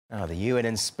Now, the UN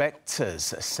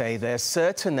inspectors say they're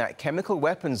certain that chemical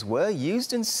weapons were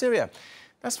used in Syria.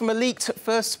 That's from a leaked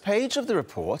first page of the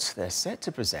report they're set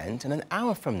to present in an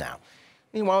hour from now.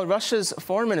 Meanwhile, Russia's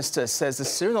foreign minister says the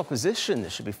Syrian opposition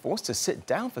should be forced to sit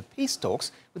down for peace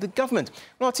talks with the government.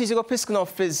 Well, Igor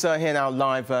Piskunov is here now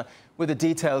live with the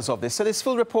details of this. So this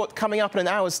full report coming up in an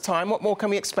hour's time. What more can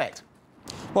we expect?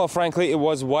 Well, frankly, it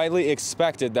was widely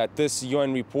expected that this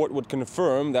UN report would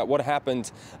confirm that what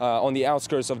happened on the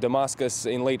outskirts of Damascus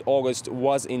in late August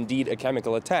was indeed a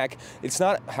chemical attack. It's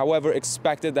not, however,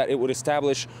 expected that it would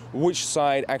establish which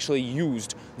side actually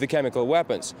used the chemical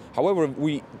weapons. However,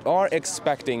 we are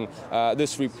expecting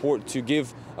this report to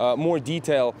give more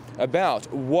detail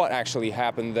about what actually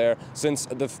happened there, since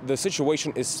the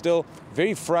situation is still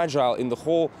very fragile in the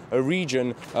whole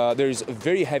region. There's a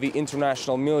very heavy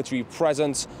international military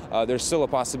presence. There's still a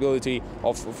possibility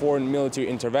of foreign military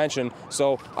intervention.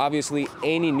 So obviously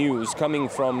any news coming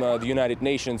from the United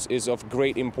Nations is of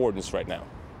great importance right now.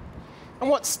 And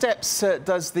what steps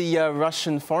does the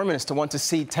Russian foreign minister want to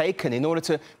see taken in order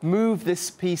to move this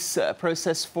peace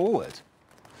process forward?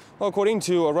 Well, according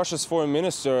to Russia's foreign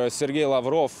minister, Sergei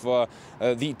Lavrov,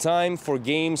 the time for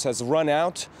games has run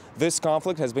out. This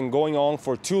conflict has been going on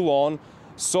for too long.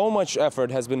 So much effort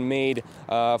has been made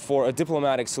for a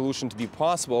diplomatic solution to be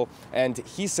possible, and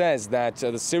he says that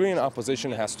the Syrian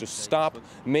opposition has to stop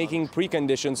making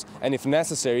preconditions, and if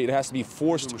necessary, it has to be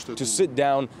forced to sit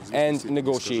down and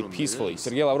negotiate peacefully.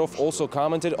 Sergei Lavrov also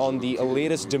commented on the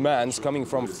latest demands coming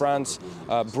from France,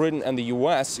 Britain and the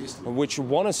US, which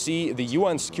want to see the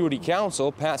UN Security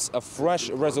Council pass a fresh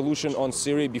resolution on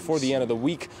Syria before the end of the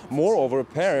week. Moreover,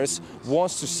 Paris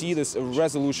wants to see this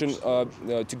resolution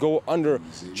to go under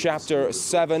Chapter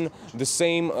 7, the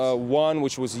same one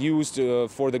which was used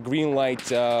for the green light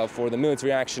for the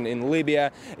military action in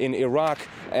Libya, in Iraq,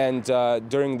 and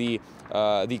during the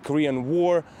Korean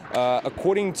War.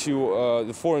 According to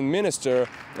the foreign minister,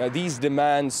 these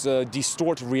demands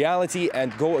distort reality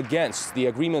and go against the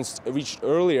agreements reached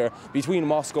earlier between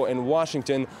Moscow and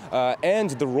Washington and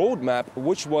the roadmap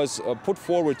which was put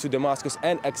forward to Damascus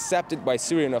and accepted by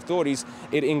Syrian authorities.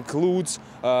 It includes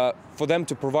for them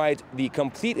to provide the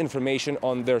complete information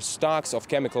on their stocks of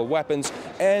chemical weapons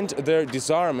and their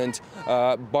disarmament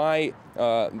by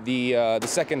the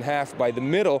second half, by the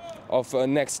middle of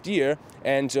next year.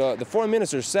 And the foreign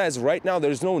minister says right now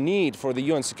there's no need for the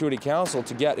UN Security Council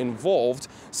to get involved,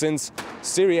 since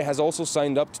Syria has also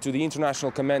signed up to the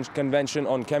International Convention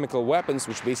on Chemical Weapons,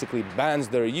 which basically bans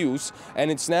their use. And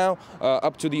it's now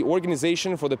up to the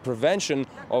Organization for the Prevention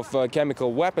of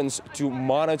Chemical Weapons to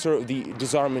monitor the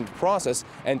disarmament process.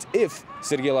 And if,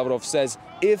 Sergei Lavrov says,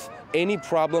 if any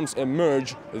problems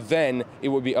emerge, then it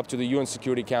would be up to the UN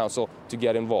Security Council to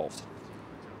get involved.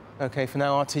 Okay, for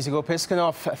now, Igor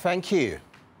Piskunov, thank you.